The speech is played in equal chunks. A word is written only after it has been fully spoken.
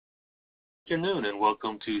Good afternoon, and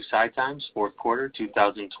welcome to SiTime's fourth quarter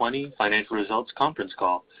 2020 financial results conference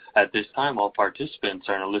call. At this time, all participants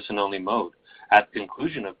are in a listen-only mode. At the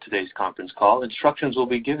conclusion of today's conference call, instructions will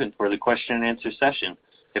be given for the question and answer session.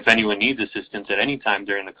 If anyone needs assistance at any time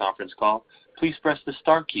during the conference call, please press the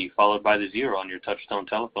star key followed by the 0 on your touchtone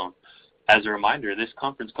telephone. As a reminder, this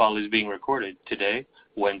conference call is being recorded today,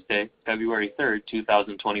 Wednesday, February 3rd,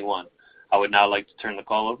 2021. I would now like to turn the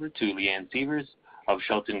call over to Leanne Sievers of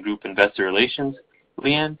Shelton Group Investor Relations.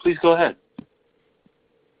 Leanne, please go ahead.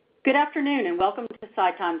 Good afternoon, and welcome to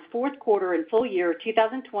SiTime's fourth quarter and full year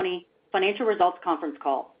 2020 financial results conference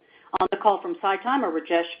call. On the call from SiTime are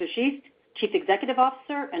Rajesh Vashist, Chief Executive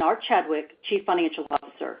Officer, and Art Chadwick, Chief Financial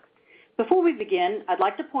Officer. Before we begin, I'd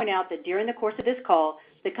like to point out that during the course of this call,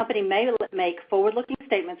 the company may make forward-looking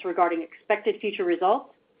statements regarding expected future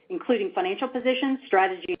results, including financial positions,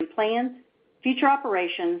 strategy and plans, future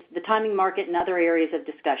operations, the timing market, and other areas of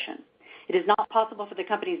discussion. It is not possible for the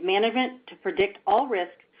company's management to predict all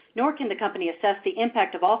risks, nor can the company assess the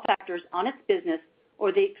impact of all factors on its business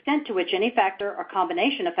or the extent to which any factor or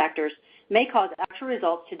combination of factors may cause actual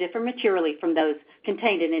results to differ materially from those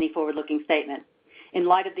contained in any forward-looking statement. In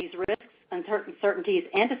light of these risks, uncertainties,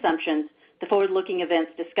 and assumptions, the forward-looking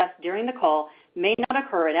events discussed during the call may not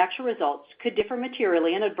occur, and actual results could differ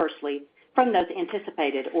materially and adversely from those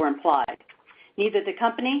anticipated or implied. Neither the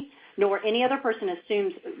company nor any other person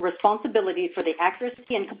assumes responsibility for the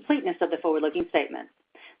accuracy and completeness of the forward-looking statements.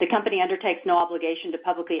 The company undertakes no obligation to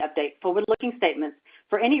publicly update forward-looking statements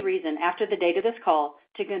for any reason after the date of this call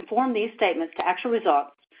to conform these statements to actual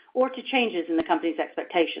results or to changes in the company's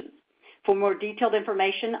expectations. For more detailed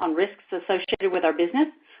information on risks associated with our business,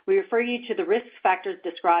 we refer you to the risk factors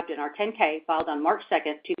described in our 10-K filed on March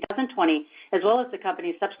 2nd, 2020, as well as the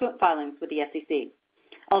company's subsequent filings with the SEC.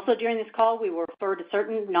 Also, during this call, we will refer to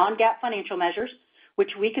certain non-GAAP financial measures,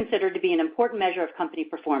 which we consider to be an important measure of company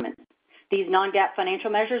performance. These non-GAAP financial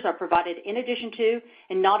measures are provided in addition to,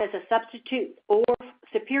 and not as a substitute or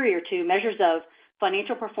superior to, measures of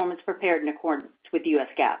financial performance prepared in accordance with U.S.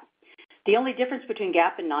 GAAP. The only difference between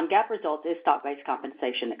GAAP and non-GAAP results is stock-based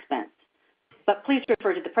compensation expense. But please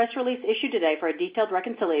refer to the press release issued today for a detailed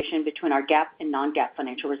reconciliation between our GAAP and non-GAAP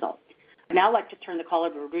financial results. I'd now like to turn the call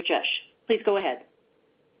over to Rajesh. Please go ahead.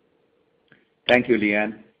 Thank you,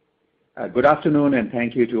 Leanne. Good afternoon, and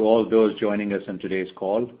thank you to all those joining us on today's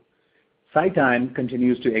call. SiTime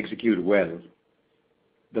continues to execute well.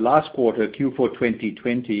 The last quarter, Q4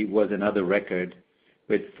 2020, was another record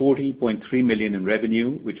with $40.3 million in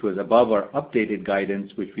revenue, which was above our updated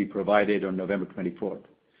guidance, which we provided on November 24th.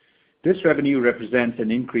 This revenue represents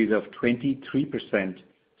an increase of 23%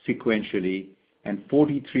 sequentially and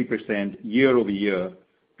 43% year over year,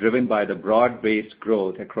 driven by the broad-based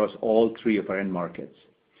growth across all three of our end markets.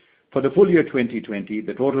 For the full year 2020,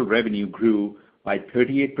 the total revenue grew by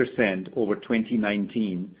 38% over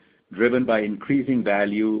 2019, driven by increasing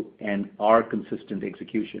value and our consistent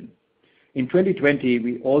execution. In 2020,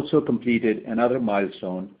 we also completed another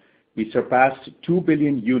milestone. We surpassed 2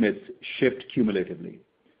 billion units shipped cumulatively.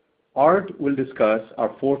 Art will discuss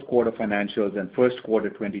our fourth quarter financials and first quarter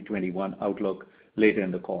 2021 outlook later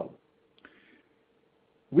in the call.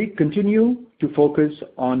 We continue to focus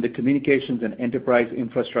on the communications and enterprise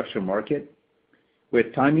infrastructure market, where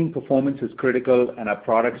timing performance is critical and our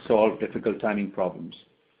products solve difficult timing problems.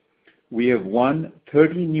 We have won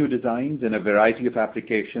 30 new designs in a variety of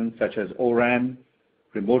applications such as O-RAN,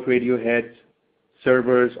 remote radio heads,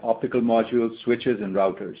 servers, optical modules, switches, and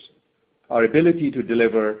routers. Our ability to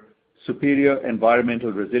deliver superior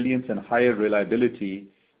environmental resilience and higher reliability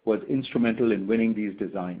was instrumental in winning these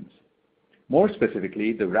designs. More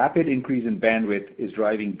specifically, the rapid increase in bandwidth is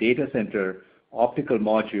driving data center optical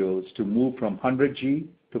modules to move from 100G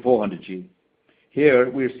to 400G.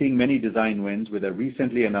 Here, we're seeing many design wins with a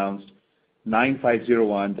recently announced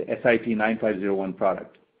 9501, the SIP 9501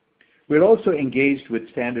 product. We're also engaged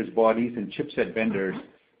with standards bodies and chipset vendors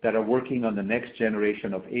that are working on the next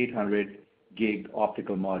generation of 800 gig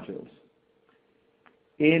optical modules.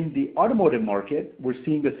 In the automotive market, we're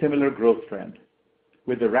seeing a similar growth trend.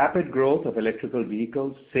 With the rapid growth of electrical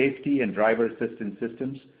vehicles, safety, and driver assistance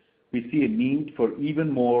systems, we see a need for even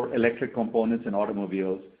more electric components in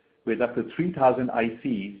automobiles, with up to 3,000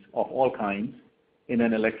 ICs of all kinds in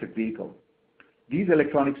an electric vehicle. These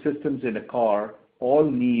electronic systems in a car all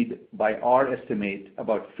need, by our estimate,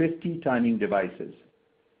 about 50 timing devices.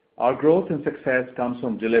 Our growth and success comes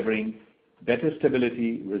from delivering better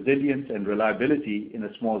stability, resilience, and reliability in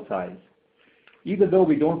a small size. Even though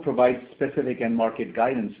we don't provide specific end market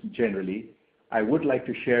guidance generally, I would like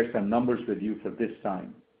to share some numbers with you for this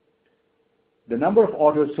time. The number of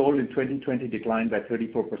autos sold in 2020 declined by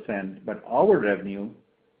 34%, but our revenue,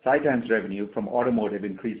 SiTime's revenue from automotive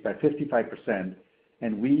increased by 55%,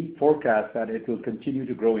 and we forecast that it will continue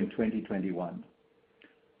to grow in 2021.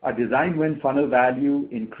 Our design win funnel value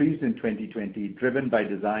increased in 2020, driven by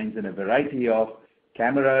designs in a variety of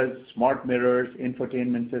cameras, smart mirrors,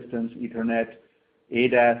 infotainment systems, Ethernet,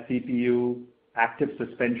 ADAS, CPU, active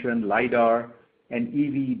suspension, LiDAR, and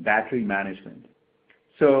EV battery management.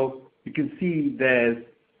 So you can see that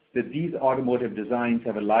these automotive designs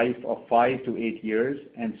have a life of 5 to 8 years,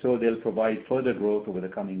 and so they'll provide further growth over the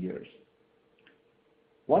coming years.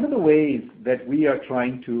 One of the ways that we are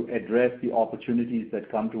trying to address the opportunities that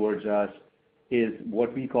come towards us is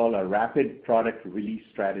what we call a rapid product release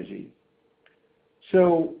strategy.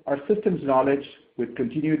 So our systems knowledge with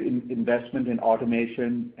continued investment in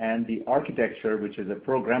automation and the architecture, which is a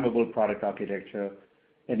programmable product architecture,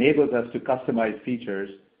 enables us to customize features,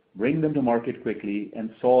 bring them to market quickly,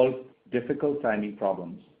 and solve difficult timing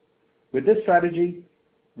problems. With this strategy,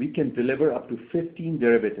 we can deliver up to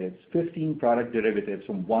 15 product derivatives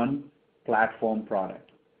from one platform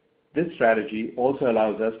product. This strategy also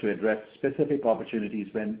allows us to address specific opportunities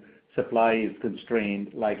when supply is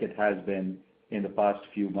constrained, like it has been in the past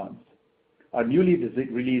few months. Our newly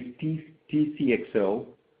released TCXO,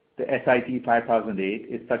 the SIT 5008,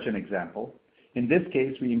 is such an example. In this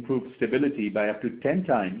case, we improved stability by up to 10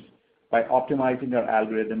 times by optimizing our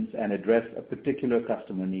algorithms and address a particular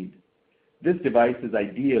customer need. This device is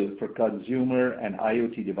ideal for consumer and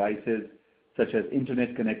IoT devices such as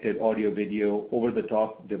internet-connected audio-video,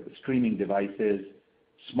 over-the-top streaming devices,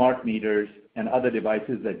 smart meters, and other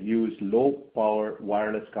devices that use low-power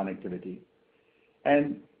wireless connectivity.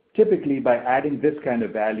 And typically, by adding this kind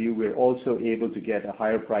of value, we're also able to get a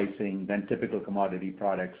higher pricing than typical commodity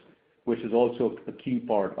products, which is also a key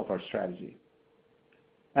part of our strategy.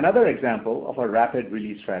 Another example of our rapid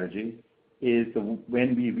release strategy is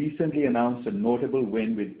when we recently announced a notable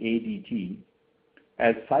win with ADT.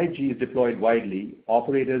 As 5G is deployed widely,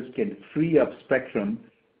 operators can free up spectrum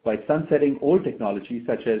by sunsetting old technology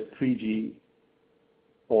such as 3G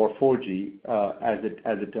or 4G, as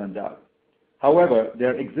it turns out. However,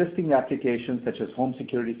 there are existing applications such as home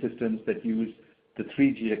security systems that use the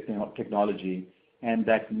 3G technology and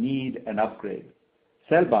that need an upgrade.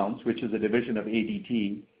 Cellbounce, which is a division of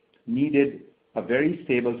ADT, needed a very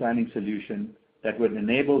stable timing solution that would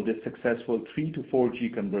enable the successful 3 to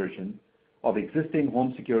 4G conversion of existing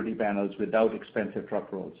home security panels without expensive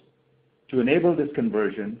truck rolls. To enable this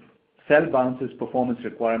conversion, Cellbounce's performance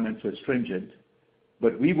requirements were stringent,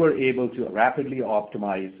 but we were able to rapidly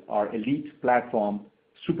optimize our elite platform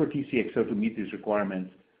Super TCXO to meet these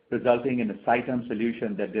requirements, resulting in a SiTime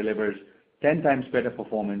solution that delivers 10 times better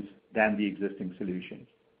performance than the existing solution.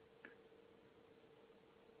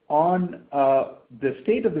 On the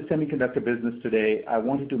state of the semiconductor business today, I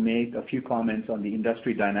wanted to make a few comments on the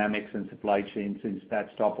industry dynamics and supply chain, since that's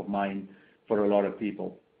top of mind for a lot of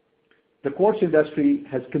people. The quartz industry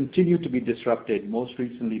has continued to be disrupted, most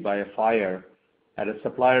recently by a fire at a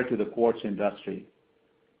supplier to the quartz industry.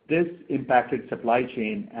 This impacted supply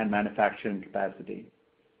chain and manufacturing capacity.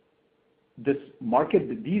 These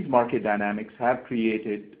market dynamics have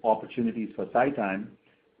created opportunities for SiTime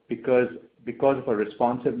because of our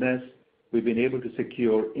responsiveness, we've been able to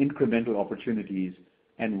secure incremental opportunities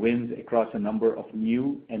and wins across a number of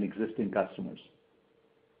new and existing customers.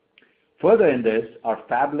 Further in this, our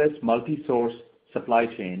fabless multi-source supply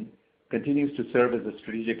chain continues to serve as a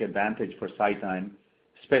strategic advantage for SiTime,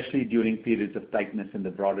 especially during periods of tightness in the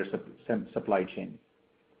broader supply chain.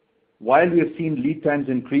 While we have seen lead times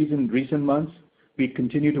increase in recent months, we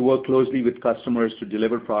continue to work closely with customers to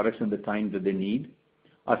deliver products in the time that they need.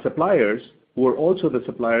 Our suppliers, who are also the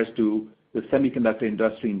suppliers to the semiconductor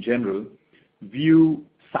industry in general, view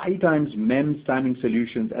SiTime's MEMS timing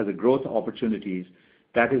solutions as a growth opportunities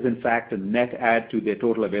that is in fact a net add to their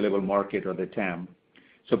total available market, or the TAM.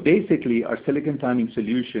 So basically, our silicon timing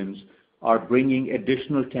solutions are bringing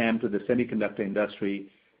additional TAM to the semiconductor industry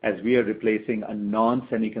as we are replacing a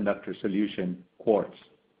non-semiconductor solution, quartz.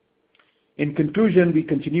 In conclusion, we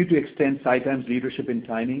continue to extend SiTime's leadership in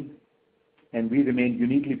timing, and we remain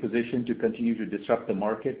uniquely positioned to continue to disrupt the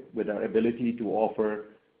market with our ability to offer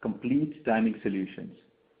complete timing solutions.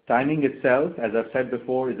 Timing itself, as I've said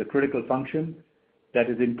before, is a critical function that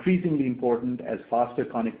is increasingly important as faster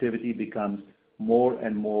connectivity becomes more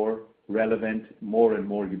and more relevant, more and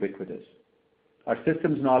more ubiquitous. Our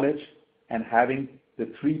systems knowledge and having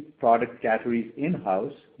the 3 product categories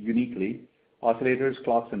in-house uniquely, oscillators,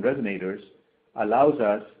 clocks, and resonators, allows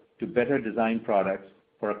us to better design products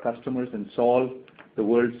for our customers and solve the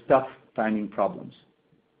world's tough timing problems.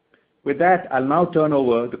 With that, I'll now turn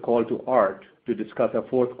over the call to Art to discuss our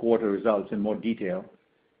fourth quarter results in more detail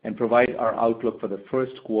and provide our outlook for the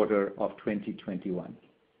first quarter of 2021.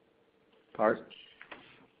 Art?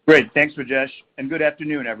 Great. Thanks, Rajesh, and good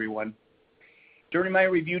afternoon, everyone. During my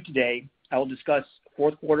review today, I will discuss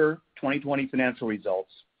fourth quarter 2020 financial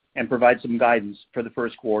results and provide some guidance for the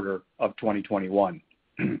first quarter of 2021.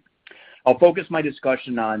 I'll focus my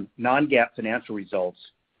discussion on non-GAAP financial results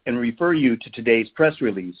and refer you to today's press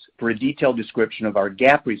release for a detailed description of our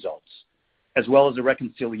GAAP results, as well as a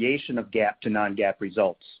reconciliation of GAAP to non-GAAP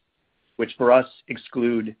results, which for us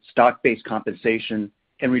exclude stock-based compensation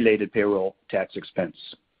and related payroll tax expense.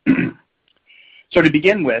 So to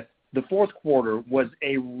begin with, the fourth quarter was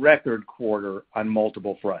a record quarter on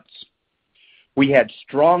multiple fronts. We had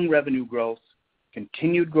strong revenue growth,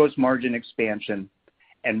 continued gross margin expansion,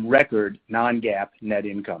 and record non-GAAP net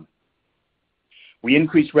income. We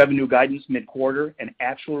increased revenue guidance mid-quarter, and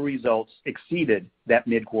actual results exceeded that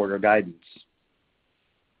mid-quarter guidance.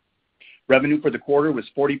 Revenue for the quarter was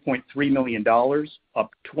 $40.3 million,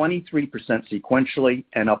 up 23% sequentially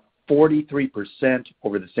and up 43%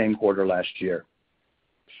 over the same quarter last year.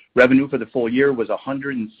 Revenue for the full year was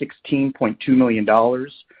 $116.2 million,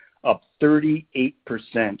 up 38%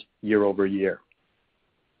 year over year.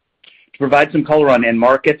 To provide some color on end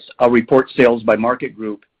markets, I'll report sales by market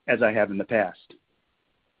group as I have in the past.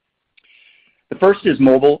 The first is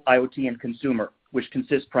mobile, IoT, and consumer, which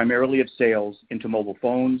consists primarily of sales into mobile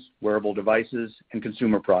phones, wearable devices, and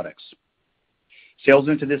consumer products. Sales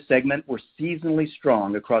into this segment were seasonally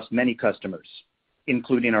strong across many customers,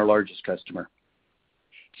 including our largest customer.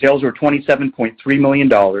 Sales were $27.3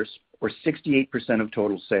 million, or 68% of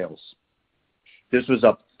total sales. This was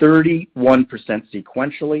up 31%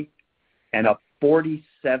 sequentially and up 47%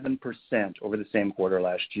 over the same quarter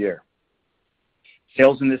last year.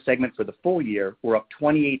 Sales in this segment for the full year were up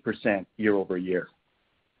 28% year over year.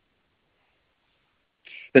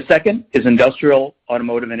 The second is industrial,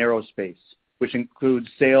 automotive, and aerospace, which includes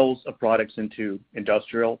sales of products into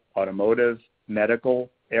industrial, automotive, medical,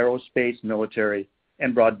 aerospace, military,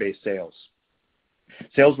 and broad-based sales.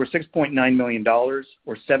 Sales were $6.9 million, or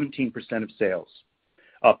 17% of sales,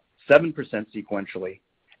 up 7% sequentially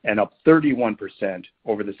and up 31%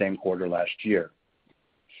 over the same quarter last year.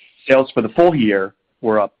 Sales for the full year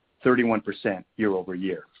were up 31% year over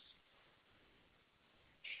year.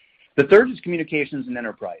 The third is communications and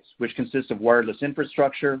enterprise, which consists of wireless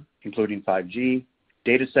infrastructure, including 5G,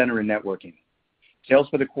 data center, and networking. Sales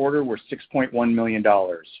for the quarter were $6.1 million,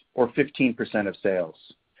 or 15% of sales,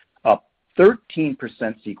 up 13%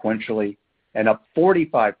 sequentially and up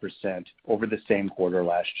 45% over the same quarter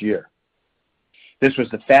last year. This was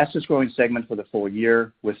the fastest growing segment for the full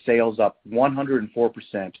year, with sales up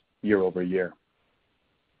 104% year over year.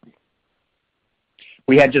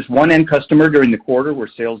 We had just one end customer during the quarter where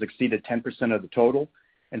sales exceeded 10% of the total,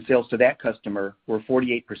 and sales to that customer were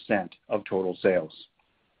 48% of total sales.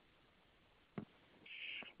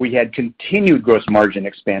 We had continued gross margin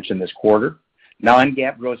expansion this quarter.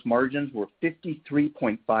 Non-GAAP gross margins were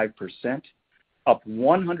 53.5%, up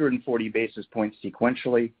 140 basis points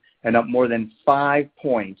sequentially, and up more than 5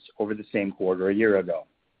 points over the same quarter a year ago.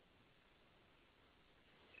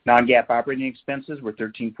 Non-GAAP operating expenses were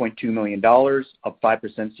 $13.2 million, up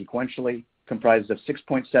 5% sequentially, comprised of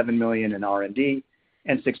 $6.7 million in R&D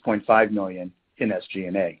and $6.5 million in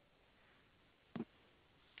SG&A.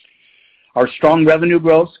 Our strong revenue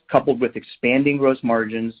growth, coupled with expanding gross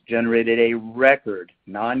margins, generated a record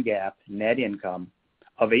non-GAAP net income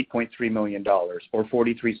of $8.3 million, or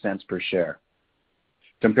 43 cents per share,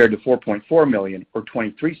 compared to $4.4 million, or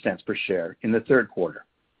 23 cents per share in the third quarter.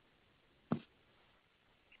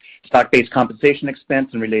 Stock-based compensation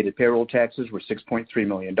expense and related payroll taxes were $6.3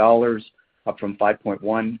 million, up from $5.1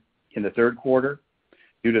 million in the third quarter,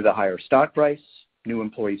 due to the higher stock price, new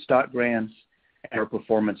employee stock grants, and our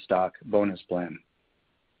performance stock bonus plan.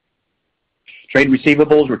 Trade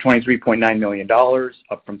receivables were $23.9 million,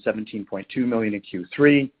 up from $17.2 million in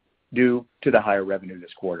Q3, due to the higher revenue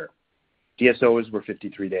this quarter. DSOs were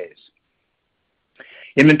 53 days.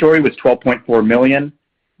 Inventory was $12.4 million,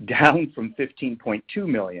 down from $15.2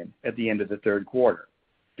 million at the end of the third quarter,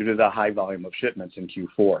 due to the high volume of shipments in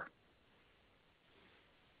Q4.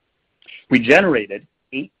 We generated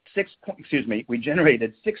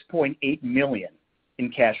 $6.8 million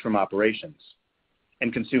in cash from operations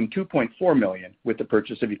and consumed $2.4 million with the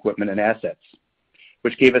purchase of equipment and assets,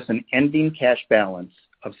 which gave us an ending cash balance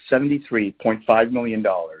of $73.5 million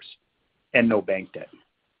and no bank debt.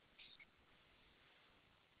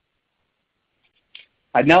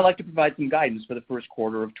 I'd now like to provide some guidance for the first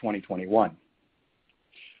quarter of 2021.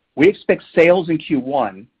 We expect sales in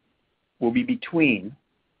Q1 will be between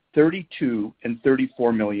 $32 and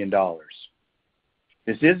 $34 million.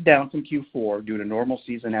 This is down from Q4 due to normal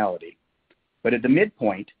seasonality, but at the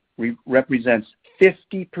midpoint, represents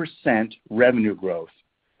 50% revenue growth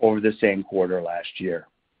over the same quarter last year.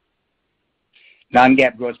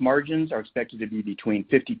 Non-GAAP gross margins are expected to be between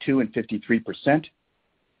 52 and 53%,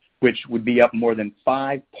 which would be up more than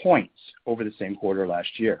 5 points over the same quarter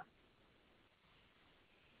last year.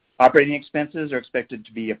 Operating expenses are expected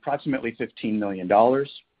to be approximately $15 million.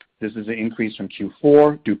 This is an increase from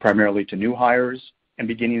Q4 due primarily to new hires and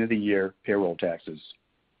beginning of the year payroll taxes.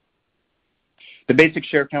 The basic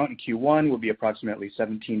share count in Q1 will be approximately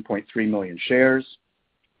 17.3 million shares.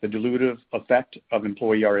 The dilutive effect of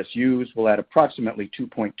employee RSUs will add approximately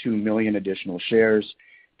 2.2 million additional shares,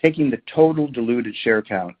 taking the total diluted share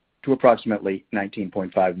count to approximately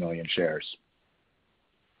 19.5 million shares.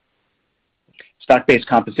 Stock-based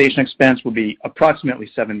compensation expense will be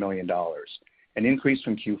approximately $7 million, an increase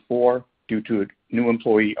from Q4 due to new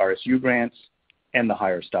employee RSU grants and the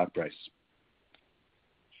higher stock price.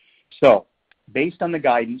 So, based on the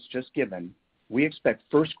guidance just given, we expect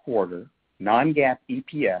first quarter non-GAAP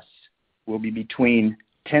EPS will be between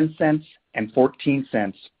 10 cents and 14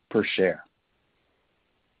 cents per share.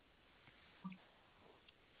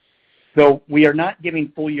 Though we are not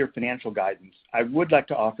giving full-year financial guidance, I would like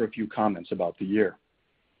to offer a few comments about the year.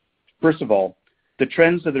 First of all, the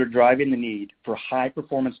trends that are driving the need for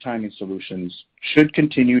high-performance timing solutions should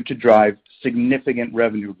continue to drive significant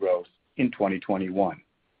revenue growth in 2021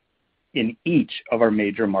 in each of our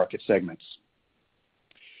major market segments.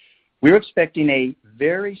 We're expecting a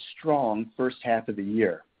very strong first half of the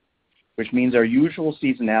year, which means our usual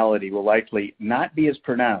seasonality will likely not be as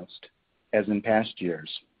pronounced as in past years.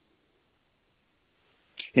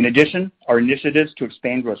 In addition, our initiatives to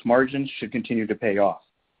expand gross margins should continue to pay off.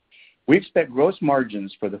 We expect gross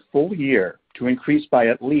margins for the full year to increase by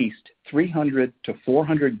at least 300 to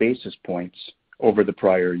 400 basis points over the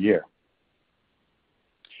prior year.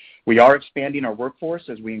 We are expanding our workforce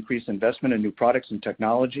as we increase investment in new products and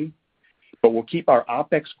technology, but we'll keep our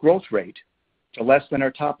OpEx growth rate to less than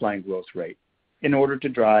our top-line growth rate in order to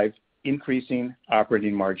drive increasing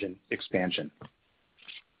operating margin expansion.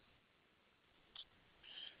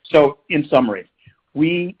 So, in summary,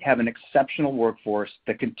 we have an exceptional workforce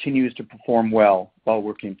that continues to perform well while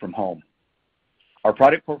working from home. Our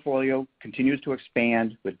product portfolio continues to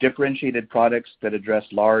expand with differentiated products that address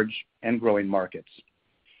large and growing markets.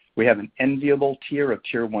 We have an enviable tier of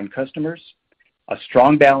Tier 1 customers, a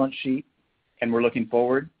strong balance sheet, and we're looking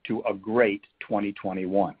forward to a great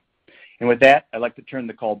 2021. And with that, I'd like to turn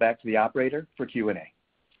the call back to the operator for Q&A.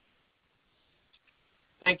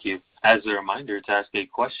 Thank you. As a reminder, to ask a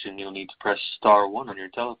question, you'll need to press star 1 on your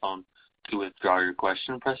telephone. To withdraw your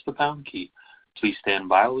question, press the pound key. Please stand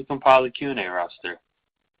by while we compile the Q&A roster.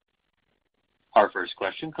 Our first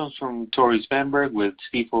question comes from Tore Svanberg with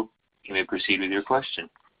Stifel. You may proceed with your question.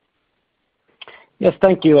 Yes,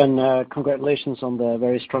 thank you, and congratulations on the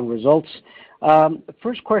very strong results.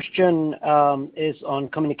 First question is on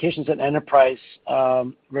communications and enterprise.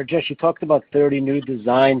 Rajesh, you talked about 30 new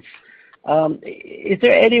designs. Is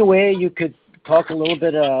there any way you could talk a little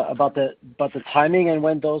bit about the timing and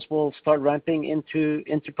when those will start ramping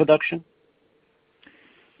into production?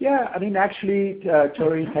 Yeah, I mean, actually,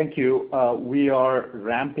 Tore, thank you. We are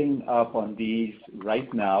ramping up on these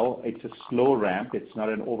right now. It's a slow ramp. It's not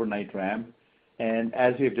an overnight ramp. And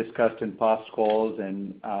as we've discussed in past calls,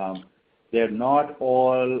 and they're not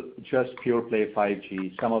all just pure play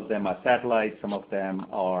 5G. Some of them are satellite, some of them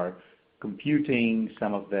are computing,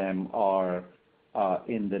 some of them are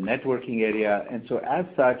in the networking area. And so as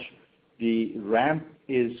such, the ramp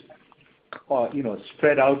is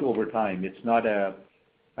spread out over time. It's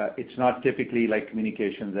not typically like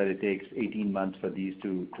communications that it takes 18 months for these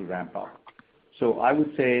to ramp up. So I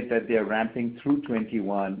would say that they're ramping through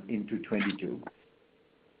 21 into 22.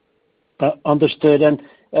 Understood. And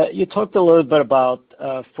you talked a little bit about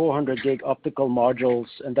 400 gig optical modules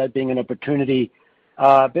and that being an opportunity.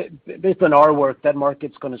 Based on our work, that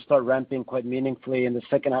market's going to start ramping quite meaningfully in the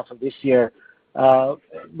second half of this year.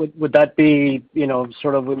 Would that be,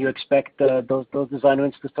 sort of when you expect those design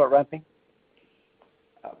wins to start ramping?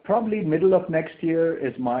 Probably middle of next year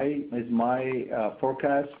is my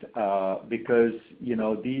forecast because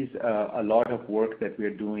these a lot of work that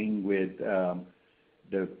we're doing with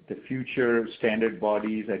the future standard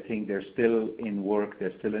bodies. I think they're still in work,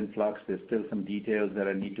 they're still in flux, there's still some details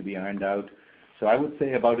that need to be ironed out. So I would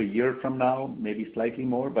say about a year from now, maybe slightly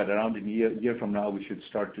more, but around a year from now, we should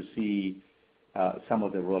start to see some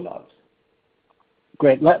of the rollouts.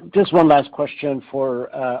 Great. Just one last question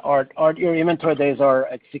for Art. Art, your inventory days are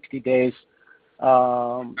at 60 days.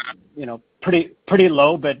 Pretty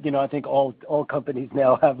low, but I think all companies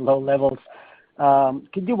now have low levels.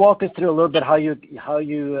 Could you walk us through a little bit how you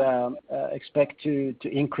expect to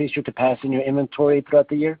increase your capacity in your inventory throughout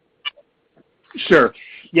the year? Sure.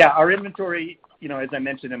 Yeah, our inventory, as I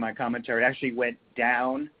mentioned in my commentary, actually went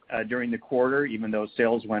down during the quarter, even though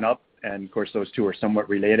sales went up, and of course those two are somewhat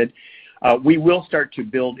related. We will start to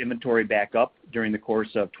build inventory back up during the course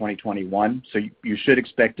of 2021, so you should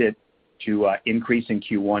expect it to increase in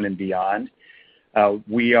Q1 and beyond.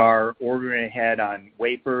 We are ordering ahead on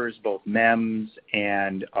wafers, both MEMS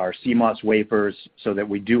and our CMOS wafers, so that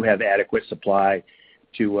we do have adequate supply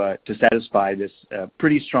to satisfy this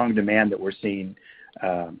pretty strong demand that we're seeing,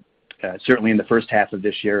 certainly in the first half of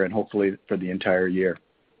this year and hopefully for the entire year.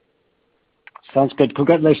 Sounds good.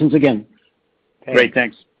 Congratulations again. Great,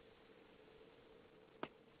 thanks.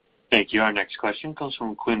 Thank you. Our next question comes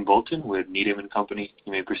from Quinn Bolton with Needham & Company.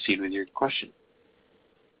 You may proceed with your question.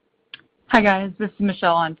 Hi, guys. This is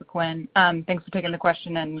Michelle on for Quinn. Thanks for taking the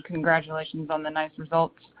question, and congratulations on the nice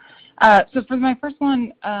results. So for my first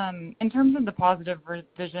one, in terms of the positive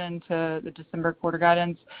revision to the December quarter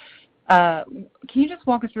guidance, can you just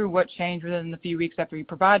walk us through what changed within the few weeks after you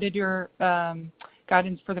provided your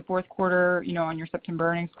guidance for the fourth quarter, on your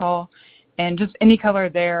September earnings call? And just any color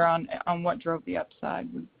there on what drove the upside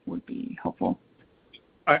would be helpful.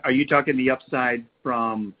 Are you talking the upside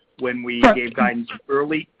from when we gave guidance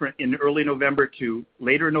in early November to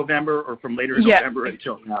later November, or from later November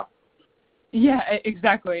until now? Yeah,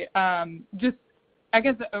 exactly. Just, I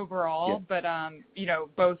guess, overall, but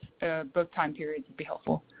both time periods would be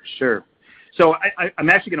helpful. Sure. So I'm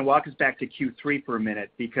actually going to walk us back to Q3 for a minute,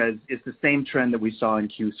 because it's the same trend that we saw in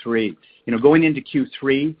Q3. Going into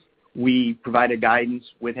Q3, we provided guidance.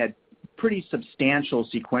 We had pretty substantial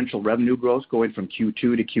sequential revenue growth going from Q2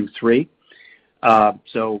 to Q3.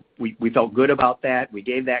 So we felt good about that. We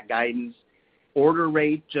gave that guidance. Order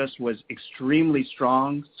rate just was extremely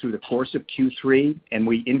strong through the course of Q3, and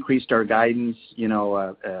we increased our guidance,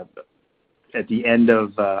 at the end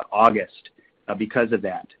of August because of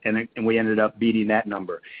that, and we ended up beating that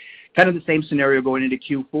number. Kind of the same scenario going into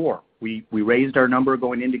Q4. We raised our number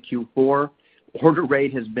going into Q4. Order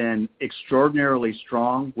rate has been extraordinarily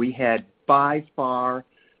strong. We had by far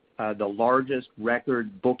the largest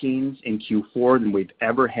record bookings in Q4 than we've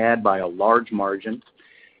ever had by a large margin.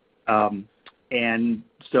 And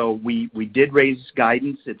so we did raise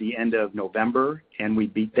guidance at the end of November, and we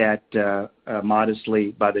beat that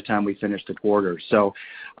modestly by the time we finished the quarter. So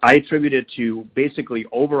I attribute it to basically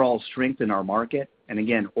overall strength in our market. And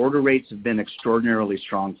again, order rates have been extraordinarily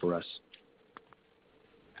strong for us.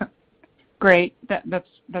 Great.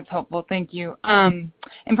 That's helpful. Thank you. And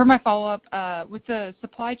for my follow-up, with the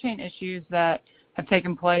supply chain issues that have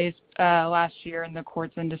taken place last year in the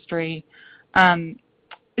quartz industry,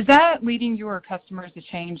 is that leading your customers to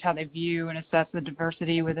change how they view and assess the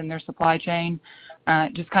diversity within their supply chain?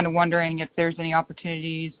 Just kind of wondering if there's any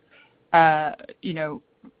opportunities, for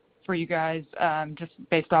you guys, just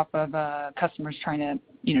based off of customers trying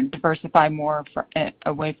to, diversify more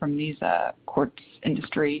away from these quartz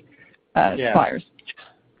industry suppliers.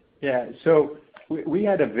 Yeah. So we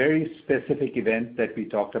had a very specific event that we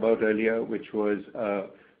talked about earlier, which was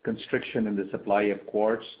constriction in the supply of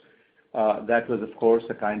quartz. That was, of course,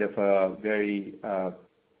 a kind of a very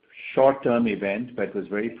short-term event, but was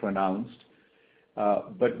very pronounced.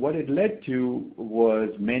 But what it led to was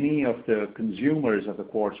many of the consumers of the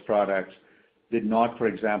quartz products did not, for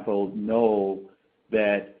example, know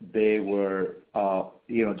that they were,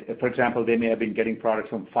 for example, they may have been getting products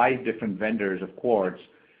from 5 different vendors of quartz,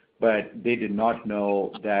 but they did not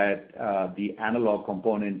know that the analog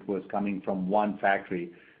component was coming from one factory.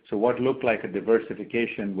 So what looked like a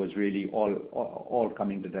diversification was really all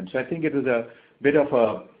coming to them. So I think it was a bit of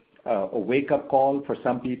a wake-up call for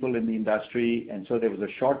some people in the industry, and so there was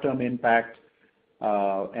a short-term impact,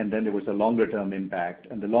 and then there was a longer-term impact.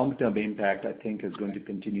 And the long-term impact, I think, is going to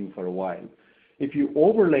continue for a while. If you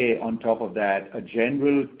overlay on top of that a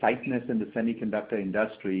general tightness in the semiconductor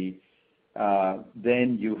industry,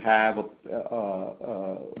 then you have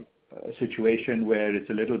a situation where it's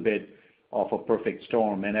a little bit of a perfect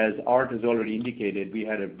storm. And as Art has already indicated, we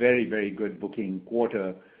had a very, very good booking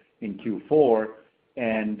quarter in Q4,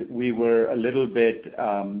 and we were a little bit,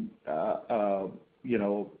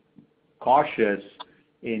 cautious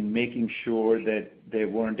in making sure that there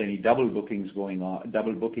weren't any double bookings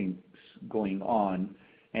going on,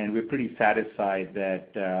 and we're pretty satisfied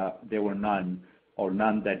that there were none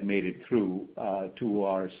that made it through to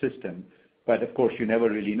our system. But of course, you never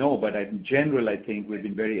really know. But in general, I think we've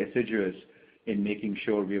been very assiduous in making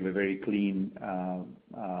sure we have a very clean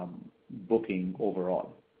booking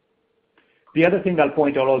overall. The other thing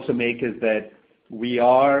I'll also make is that we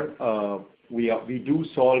do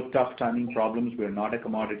solve tough timing problems. We're not a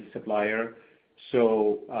commodity supplier,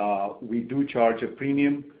 so we do charge a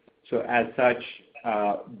premium. So as such,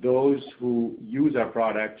 those who use our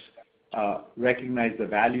products recognize the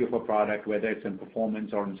value of a product, whether it's in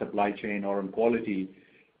performance or in supply chain or in quality,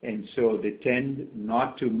 and so they tend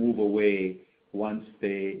not to move away once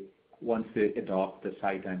they adopt the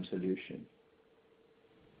SiTime solution.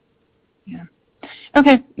 Yeah.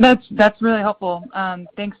 Okay, that's really helpful.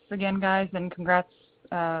 Thanks again, guys, and congrats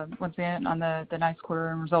once again on the nice quarter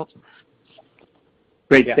and results.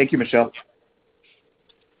 Great. Yeah. Thank you, Michelle.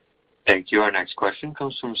 Thank you. Our next question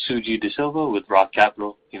comes from Suji DeSilva with Roth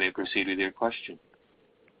Capital. You may proceed with your question.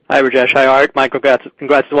 Hi, Rajesh. Hi, Art. Mike, congrats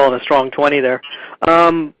as well on a strong 20 there.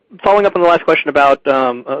 Following up on the last question about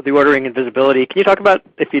the ordering and visibility, can you talk about,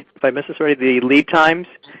 if I missed this already, the lead times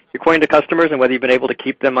you're quoting to customers and whether you've been able to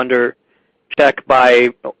keep them under check by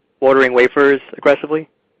ordering wafers aggressively?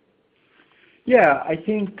 Yeah, I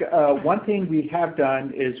think one thing we have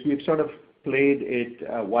done is we've sort of played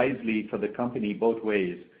it wisely for the company both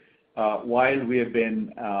ways. While we have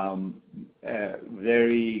been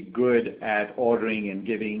very good at ordering and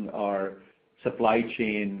giving our supply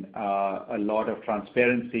chain a lot of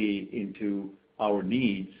transparency into our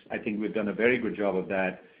needs, I think we've done a very good job of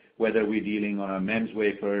that, whether we're dealing on our MEMS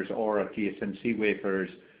wafers or our TSMC wafers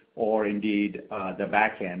or indeed the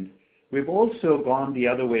back end. We've also gone the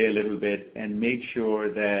other way a little bit and made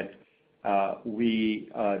sure that we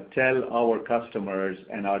tell our customers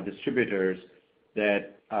and our distributors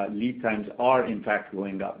that lead times are in fact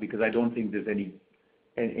going up, because I don't think there's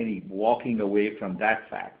any walking away from that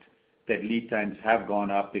fact, that lead times have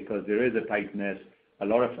gone up because there is a tightness. A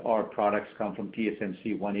lot of our products come from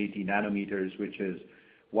TSMC 180 nanometers, which is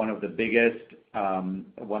one of the biggest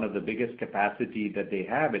capacity that they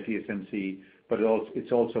have at TSMC, but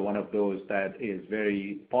it's also one of those that is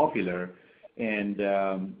very popular, and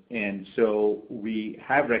so we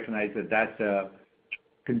have recognized that that's a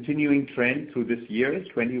continuing trend through this year,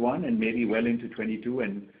 21, and maybe well into 22,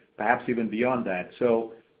 and perhaps even beyond that.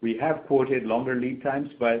 So we have quoted longer lead times,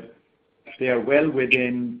 but they are well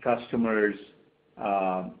within customers'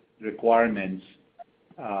 requirements,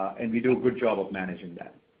 and we do a good job of managing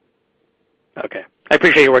that. Okay. I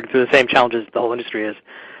appreciate you working through the same challenges the whole industry is.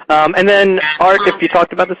 And then, Art, if you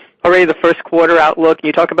talked about this already, the first quarter outlook, can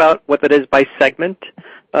you talk about what that is by segment,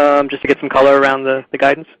 just to get some color around the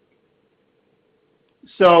guidance?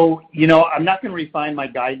 So, I'm not going to refine my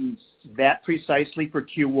guidance that precisely for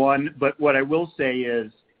Q1, but what I will say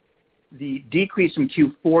is the decrease from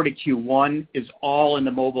Q4 to Q1 is all in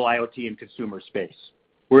the mobile IoT and consumer space.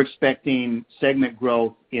 We're expecting segment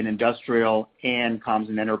growth in industrial and comms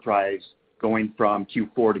and enterprise going from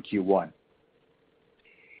Q4 to Q1.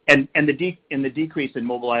 And the decrease in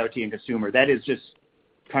mobile IoT and consumer, that is just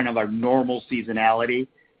kind of our normal seasonality,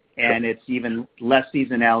 and it's even less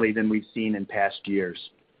seasonality than we've seen in past years.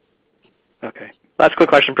 Okay. Last quick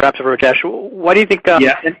question, perhaps for Rajesh. Why do you think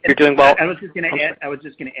you're doing well? I was just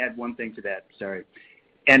going to add one thing to that. Sorry.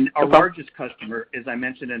 And our largest customer, as I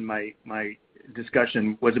mentioned in my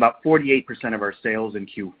discussion, was about 48% of our sales in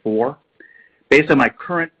Q4. Based on my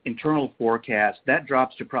current internal forecast, that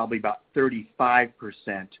drops to probably about 35%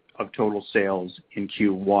 of total sales in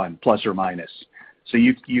Q1, plus or minus. So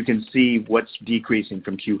you can see what's decreasing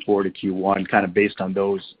from Q4 to Q1, kind of based on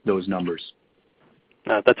those numbers.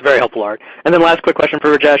 That's very helpful, Art. And then last quick question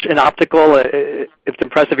for Rajesh. In optical, it's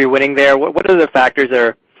impressive you're winning there. What are the factors that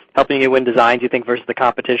are helping you win designs, you think, versus the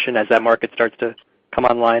competition as that market starts to come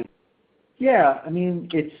online? Yeah, I mean,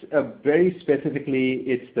 it's very specifically,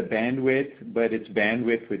 it's the bandwidth, but it's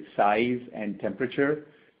bandwidth with size and temperature.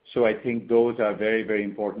 So I think those are very, very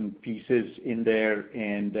important pieces in there.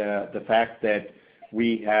 And the fact that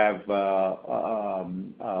we have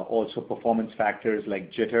also performance factors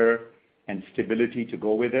like jitter and stability to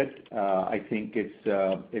go with it, I think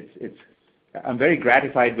I'm very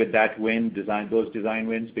gratified with that those design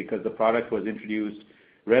wins, because the product was introduced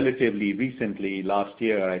relatively recently last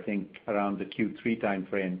year, I think around the Q3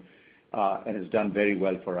 timeframe, and has done very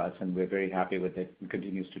well for us, and we're very happy with it and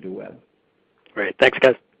continues to do well. Great. Thanks,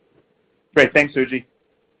 guys. Great. Thanks, Suji.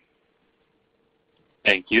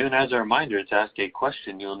 Thank you. And as a reminder, to ask a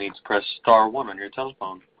question, you'll need to press star 1 on your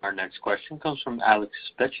telephone. Our next question comes from Alex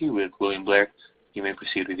Specchi with William Blair. You may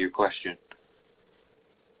proceed with your question.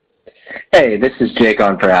 Hey, this is Jake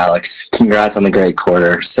on for Alex. Congrats on the great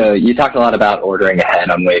quarter. So you talked a lot about ordering ahead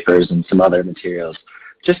on wafers and some other materials.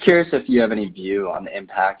 Just curious if you have any view on the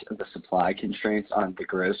impact of the supply constraints on the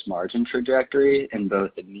gross margin trajectory in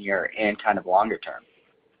both the near and kind of longer term.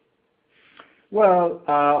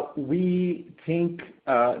 Well, we think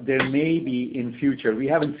there may be in future. We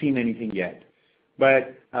haven't seen anything yet,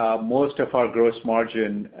 but most of our gross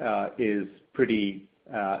margin is pretty.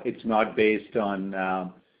 It's not based on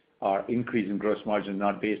our increase in gross margin,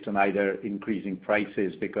 not based on either increasing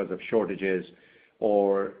prices because of shortages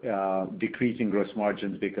or decreasing gross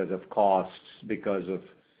margins because of costs, because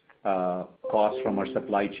of costs from our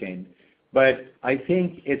supply chain. But I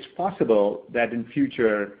think it's possible that in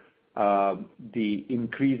future the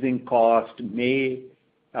increasing cost may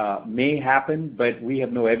happen, but we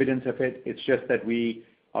have no evidence of it. It's just that we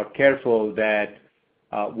are careful that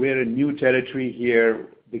we're in new territory here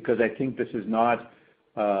because I think this is not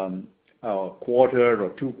a quarter or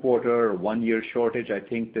 2 quarter or 1 year shortage. I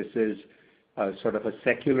think this is sort of a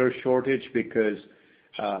secular shortage because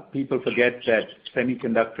people forget that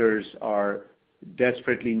semiconductors are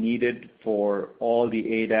desperately needed for all the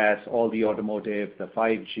ADAS, all the automotive, the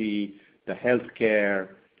 5G, the healthcare,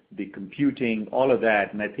 the computing, all of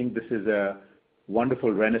that. And I think this is a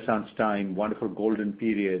wonderful renaissance time, wonderful golden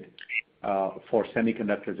period for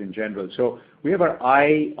semiconductors in general. So we have our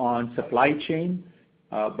eye on supply chain,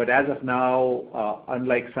 but as of now,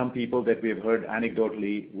 unlike some people that we have heard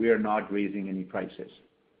anecdotally, we are not raising any prices.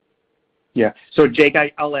 Yeah. So Jake,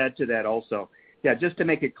 I'll add to that also. Yeah, just to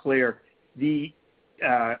make it clear, the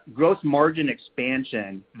gross margin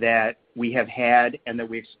expansion that we have had and that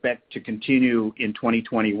we expect to continue in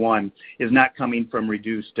 2021 is not coming from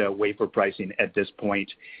reduced wafer pricing at this point.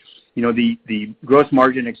 You know, the gross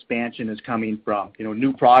margin expansion is coming from,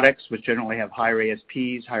 new products, which generally have higher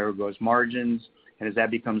ASPs, higher gross margins, and as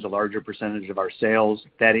that becomes a larger percentage of our sales,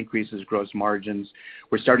 that increases gross margins.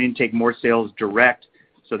 We're starting to take more sales direct,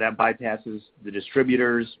 so that bypasses the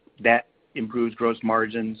distributors. That improves gross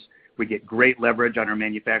margins. We get great leverage on our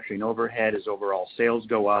manufacturing overhead as overall sales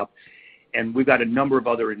go up. And we've got a number of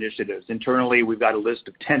other initiatives. Internally, we've got a list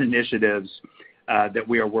of 10 initiatives that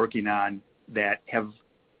we are working on that have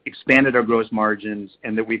expanded our gross margins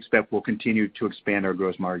and that we expect will continue to expand our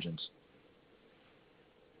gross margins.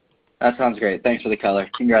 That sounds great. Thanks for the color.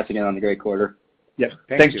 Congrats again on the great quarter. Yep.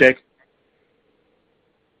 Thanks, Jake.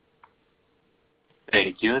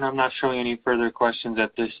 Thank you. And I'm not showing any further questions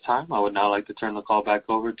at this time. I would now like to turn the call back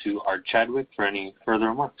over to Art Chadwick for any further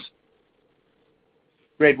remarks.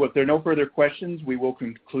 Great. Well, if there are no further questions, we will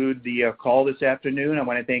conclude the call this afternoon. I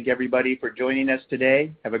want to thank everybody for joining us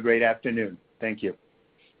today. Have a great afternoon. Thank you.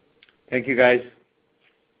 Thank you, guys.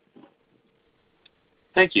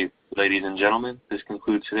 Thank you. Ladies and gentlemen, this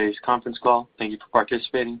concludes today's conference call. Thank you for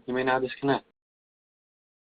participating. You may now disconnect.